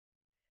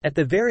At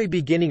the very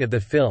beginning of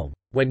the film,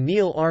 when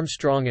Neil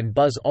Armstrong and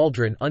Buzz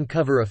Aldrin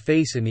uncover a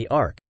face in the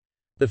Ark,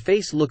 the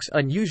face looks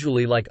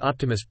unusually like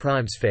Optimus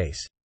Prime's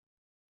face.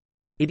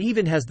 It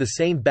even has the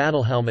same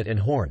battle helmet and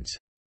horns.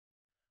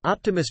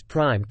 Optimus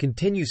Prime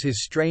continues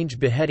his strange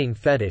beheading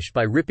fetish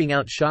by ripping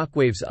out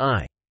Shockwave's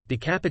eye,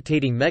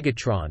 decapitating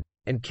Megatron,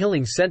 and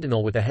killing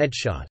Sentinel with a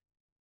headshot.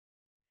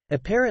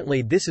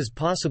 Apparently this is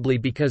possibly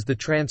because the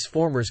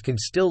Transformers can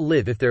still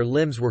live if their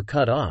limbs were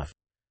cut off,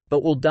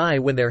 but will die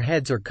when their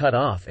heads are cut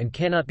off and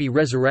cannot be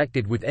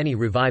resurrected with any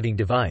reviving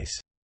device.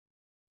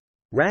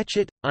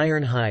 Ratchet,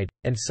 Ironhide,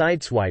 and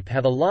Sideswipe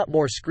have a lot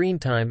more screen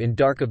time in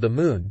Dark of the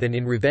Moon than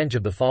in Revenge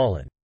of the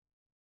Fallen.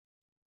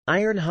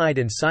 Ironhide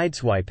and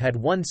Sideswipe had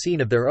one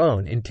scene of their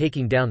own in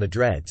taking down the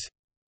Dreads.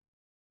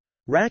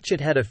 Ratchet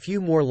had a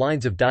few more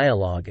lines of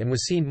dialogue and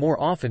was seen more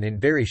often in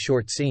very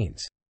short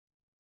scenes.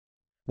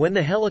 When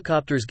the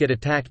helicopters get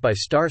attacked by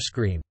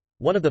Starscream,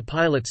 one of the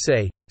pilots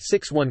say,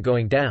 "6-1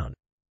 going down."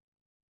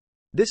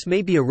 This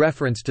may be a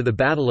reference to the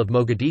Battle of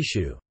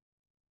Mogadishu.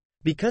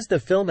 Because the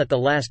film at the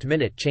last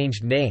minute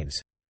changed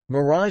names,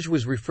 Mirage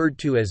was referred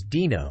to as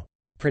Dino,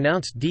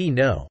 pronounced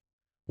D-No,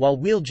 while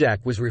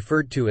Wheeljack was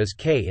referred to as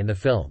K in the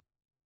film.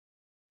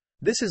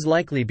 This is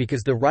likely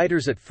because the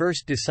writers at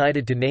first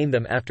decided to name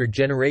them after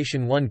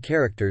Generation 1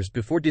 characters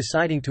before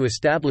deciding to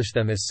establish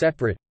them as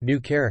separate, new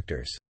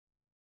characters.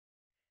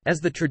 As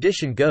the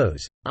tradition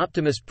goes,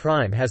 Optimus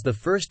Prime has the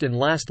first and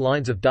last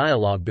lines of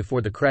dialogue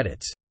before the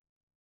credits.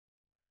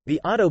 The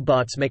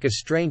Autobots make a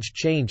strange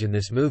change in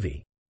this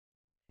movie.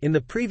 In the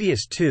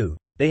previous two,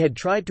 they had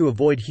tried to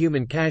avoid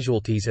human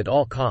casualties at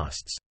all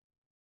costs.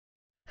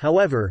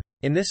 However,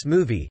 in this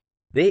movie,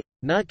 they,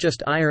 not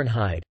just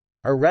Ironhide,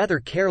 are rather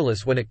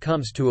careless when it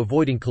comes to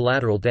avoiding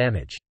collateral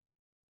damage.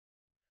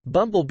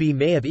 Bumblebee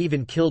may have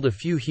even killed a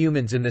few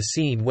humans in the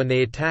scene when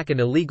they attack an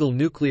illegal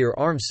nuclear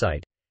arms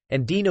site,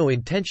 and Dino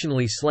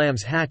intentionally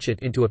slams Hatchet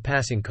into a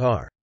passing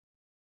car.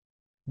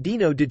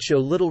 Dino did show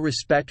little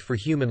respect for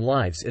human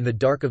lives in the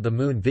Dark of the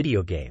Moon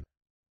video game.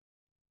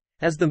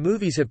 As the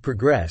movies have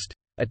progressed,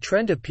 a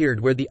trend appeared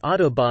where the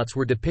Autobots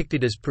were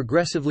depicted as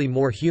progressively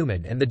more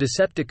human and the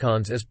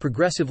Decepticons as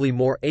progressively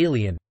more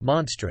alien,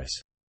 monstrous.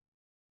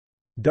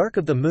 Dark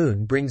of the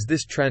Moon brings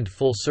this trend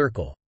full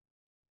circle.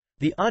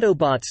 The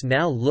Autobots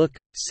now look,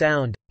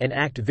 sound, and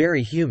act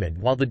very human,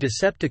 while the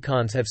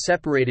Decepticons have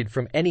separated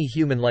from any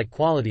human-like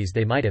qualities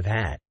they might have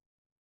had.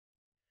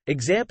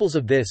 Examples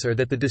of this are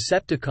that the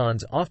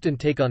Decepticons often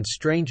take on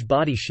strange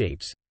body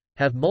shapes,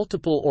 have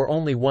multiple or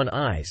only one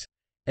eyes,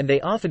 and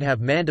they often have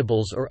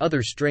mandibles or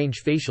other strange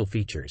facial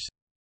features.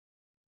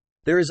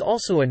 There is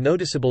also a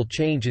noticeable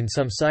change in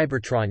some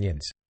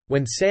Cybertronians.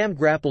 When Sam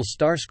grapples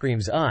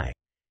Starscream's eye,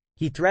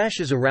 he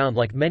thrashes around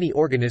like many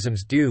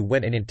organisms do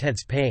when in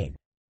intense pain.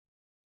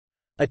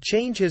 A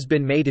change has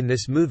been made in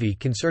this movie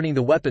concerning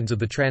the weapons of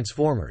the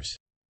Transformers.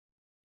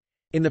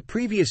 In the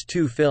previous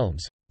two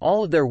films,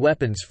 all of their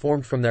weapons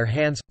formed from their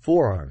hands,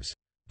 forearms,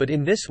 but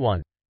in this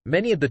one,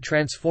 many of the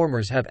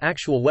Transformers have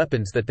actual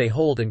weapons that they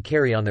hold and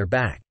carry on their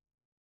back.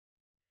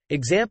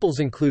 Examples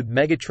include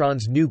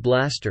Megatron's new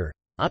blaster,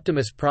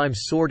 Optimus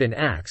Prime's sword and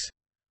axe,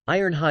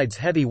 Ironhide's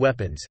heavy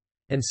weapons,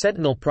 and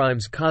Sentinel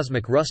Prime's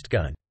cosmic rust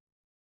gun.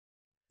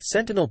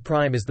 Sentinel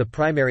Prime is the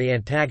primary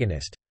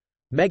antagonist.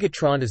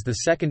 Megatron is the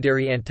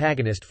secondary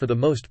antagonist for the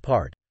most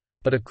part,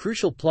 but a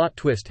crucial plot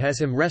twist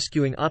has him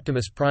rescuing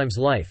Optimus Prime's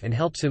life and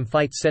helps him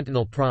fight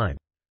Sentinel Prime,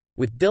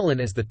 with Dylan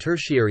as the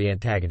tertiary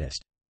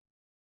antagonist.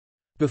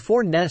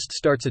 Before Nest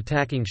starts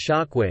attacking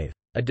Shockwave,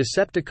 a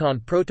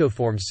Decepticon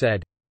protoform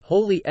said,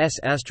 "Holy S****",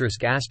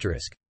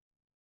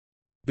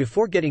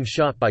 before getting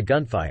shot by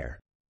gunfire.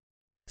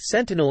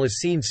 Sentinel is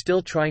seen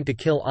still trying to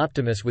kill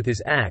Optimus with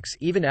his axe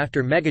even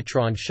after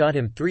Megatron shot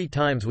him 3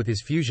 times with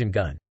his fusion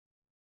gun.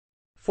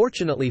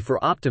 Fortunately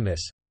for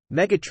Optimus,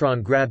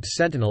 Megatron grabbed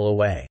Sentinel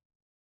away.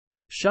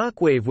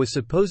 Shockwave was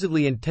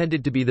supposedly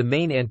intended to be the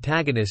main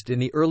antagonist in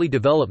the early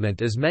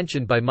development as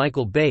mentioned by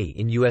Michael Bay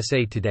in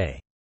USA Today.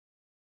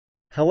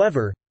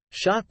 However,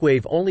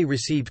 Shockwave only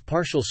received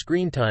partial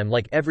screen time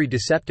like every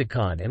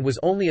Decepticon and was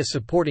only a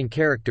supporting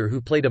character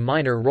who played a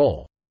minor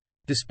role,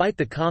 despite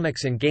the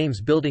comics and games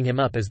building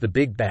him up as the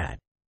big bad.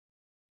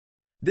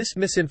 This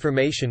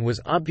misinformation was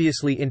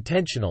obviously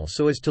intentional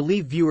so as to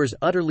leave viewers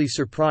utterly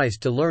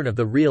surprised to learn of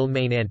the real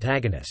main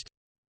antagonist.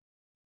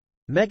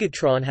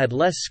 Megatron had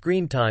less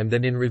screen time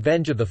than in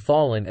Revenge of the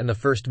Fallen and the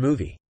first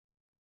movie.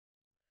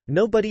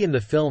 Nobody in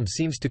the film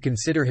seems to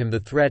consider him the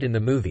threat in the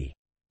movie.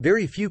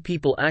 Very few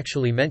people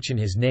actually mention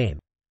his name,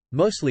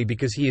 mostly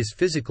because he is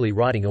physically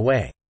rotting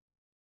away.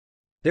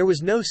 There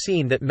was no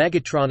scene that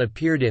Megatron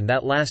appeared in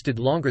that lasted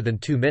longer than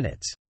 2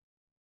 minutes.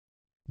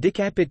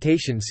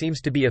 Decapitation seems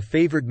to be a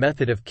favored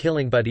method of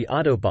killing by the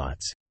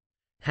Autobots.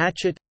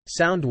 Hatchet,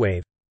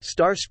 Soundwave,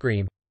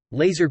 Starscream,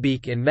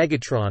 Laserbeak and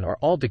Megatron are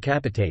all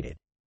decapitated.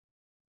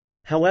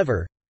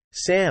 However,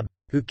 Sam,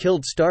 who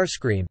killed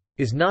Starscream,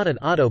 is not an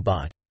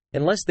Autobot,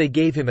 unless they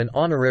gave him an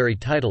honorary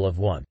title of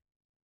one.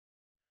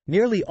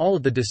 Nearly all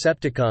of the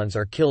Decepticons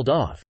are killed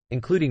off,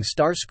 including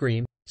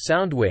Starscream,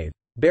 Soundwave,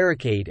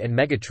 Barricade and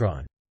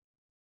Megatron.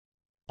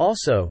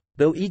 Also,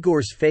 though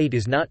Igor's fate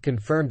is not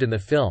confirmed in the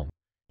film,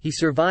 he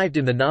survived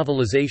in the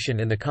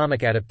novelization and the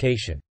comic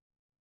adaptation,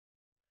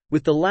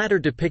 with the latter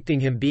depicting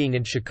him being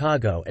in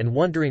Chicago and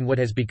wondering what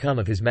has become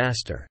of his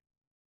master.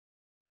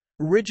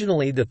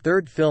 Originally, the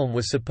third film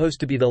was supposed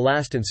to be the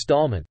last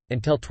installment,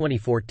 until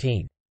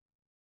 2014.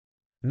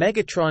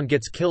 Megatron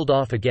gets killed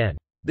off again,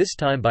 this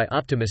time by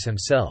Optimus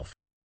himself.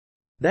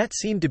 That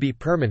seemed to be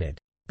permanent,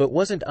 but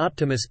wasn't.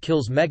 Optimus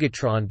kills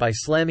Megatron by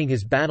slamming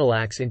his battle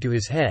axe into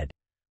his head,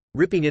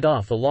 ripping it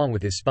off along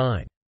with his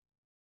spine.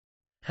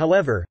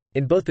 However,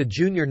 in both the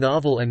junior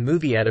novel and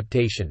movie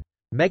adaptation,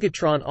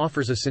 Megatron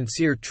offers a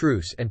sincere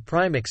truce and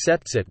Prime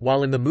accepts it,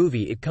 while in the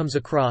movie it comes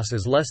across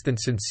as less than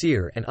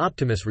sincere and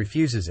Optimus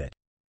refuses it.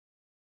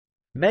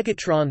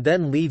 Megatron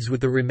then leaves with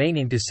the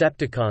remaining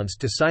Decepticons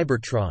to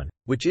Cybertron,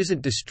 which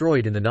isn't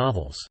destroyed in the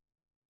novels.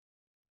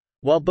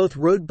 While both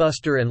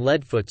Roadbuster and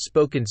Leadfoot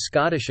spoke in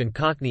Scottish and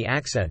Cockney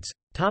accents,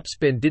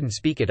 Topspin didn't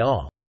speak at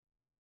all.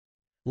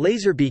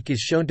 Laserbeak is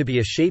shown to be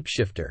a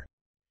shapeshifter.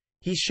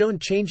 He's shown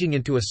changing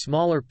into a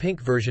smaller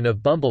pink version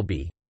of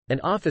Bumblebee,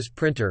 an office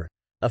printer,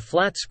 a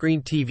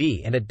flat-screen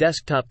TV and a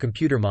desktop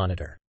computer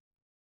monitor.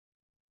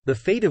 The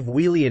fate of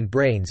Wheelie and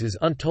Brains is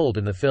untold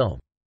in the film.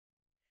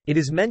 It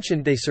is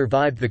mentioned they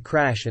survived the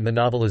crash in the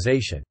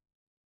novelization.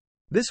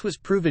 This was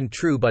proven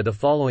true by the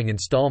following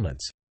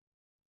installments.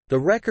 The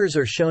Wreckers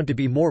are shown to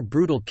be more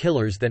brutal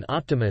killers than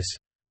Optimus,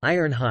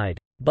 Ironhide,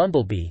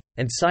 Bumblebee,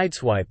 and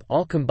Sideswipe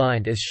all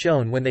combined, as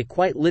shown when they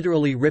quite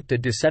literally ripped a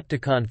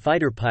Decepticon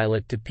fighter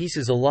pilot to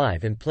pieces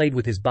alive and played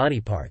with his body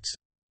parts.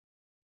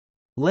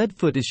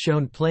 Leadfoot is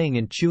shown playing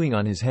and chewing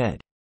on his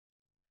head.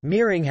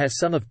 Meering has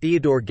some of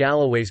Theodore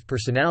Galloway's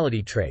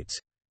personality traits,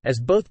 as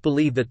both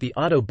believe that the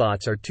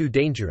Autobots are too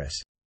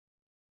dangerous.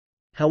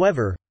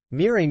 However,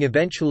 Meering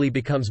eventually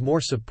becomes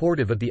more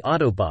supportive of the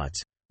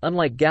Autobots,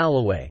 unlike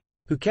Galloway,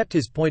 who kept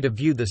his point of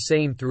view the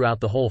same throughout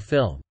the whole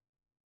film.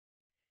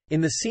 In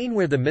the scene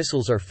where the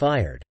missiles are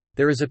fired,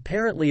 there is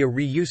apparently a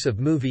reuse of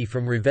movie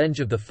from Revenge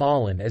of the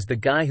Fallen, as the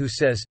guy who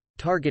says,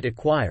 "Target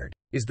acquired,"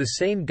 is the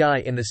same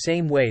guy in the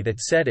same way that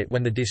said it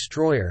when the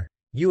destroyer,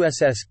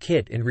 USS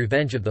Kit in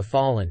Revenge of the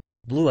Fallen,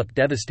 blew up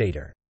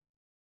Devastator.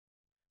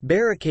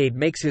 Barricade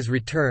makes his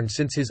return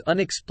since his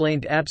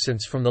unexplained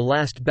absence from the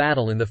last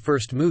battle in the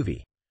first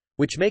movie,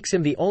 which makes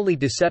him the only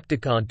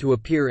Decepticon to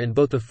appear in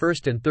both the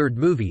first and third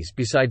movies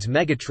besides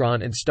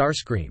Megatron and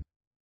Starscream.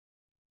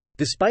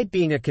 Despite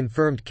being a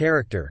confirmed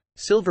character,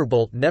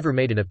 Silverbolt never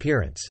made an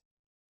appearance.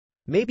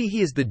 Maybe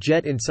he is the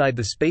jet inside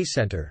the Space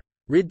Center.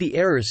 Read the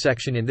errors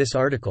section in this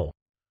article.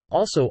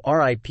 Also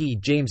RIP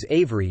James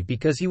Avery,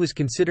 because he was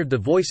considered the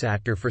voice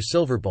actor for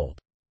Silverbolt.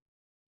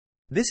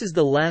 This is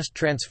the last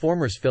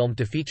Transformers film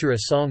to feature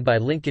a song by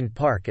Linkin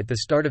Park at the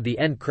start of the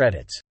end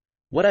credits.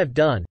 What I've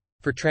Done,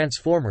 for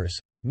Transformers,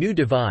 New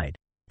Divide,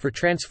 for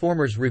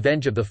Transformers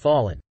Revenge of the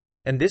Fallen,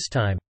 and this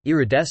time,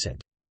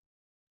 Iridescent.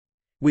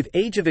 With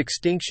Age of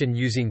Extinction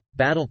using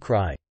Battle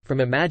Cry,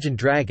 from Imagine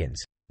Dragons,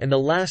 and The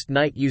Last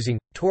Night using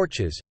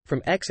Torches,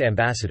 from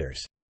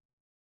Ex-Ambassadors.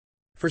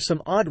 For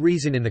some odd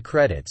reason in the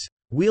credits,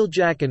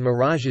 Wheeljack and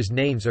Mirage's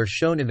names are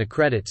shown in the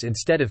credits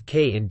instead of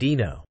Kay and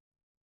Dino.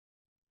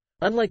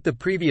 Unlike the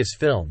previous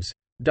films,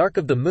 Dark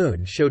of the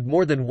Moon showed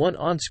more than one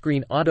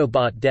on-screen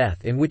Autobot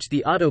death in which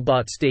the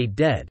Autobot stayed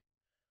dead.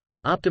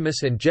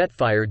 Optimus and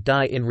Jetfire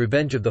die in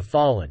Revenge of the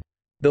Fallen,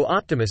 though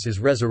Optimus is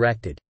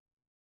resurrected.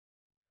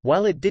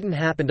 While it didn't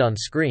happen on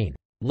screen,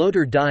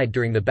 Loader died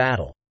during the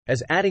battle,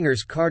 as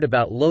Attinger's card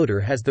about Loader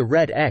has the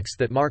red X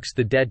that marks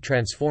the dead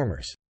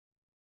Transformers.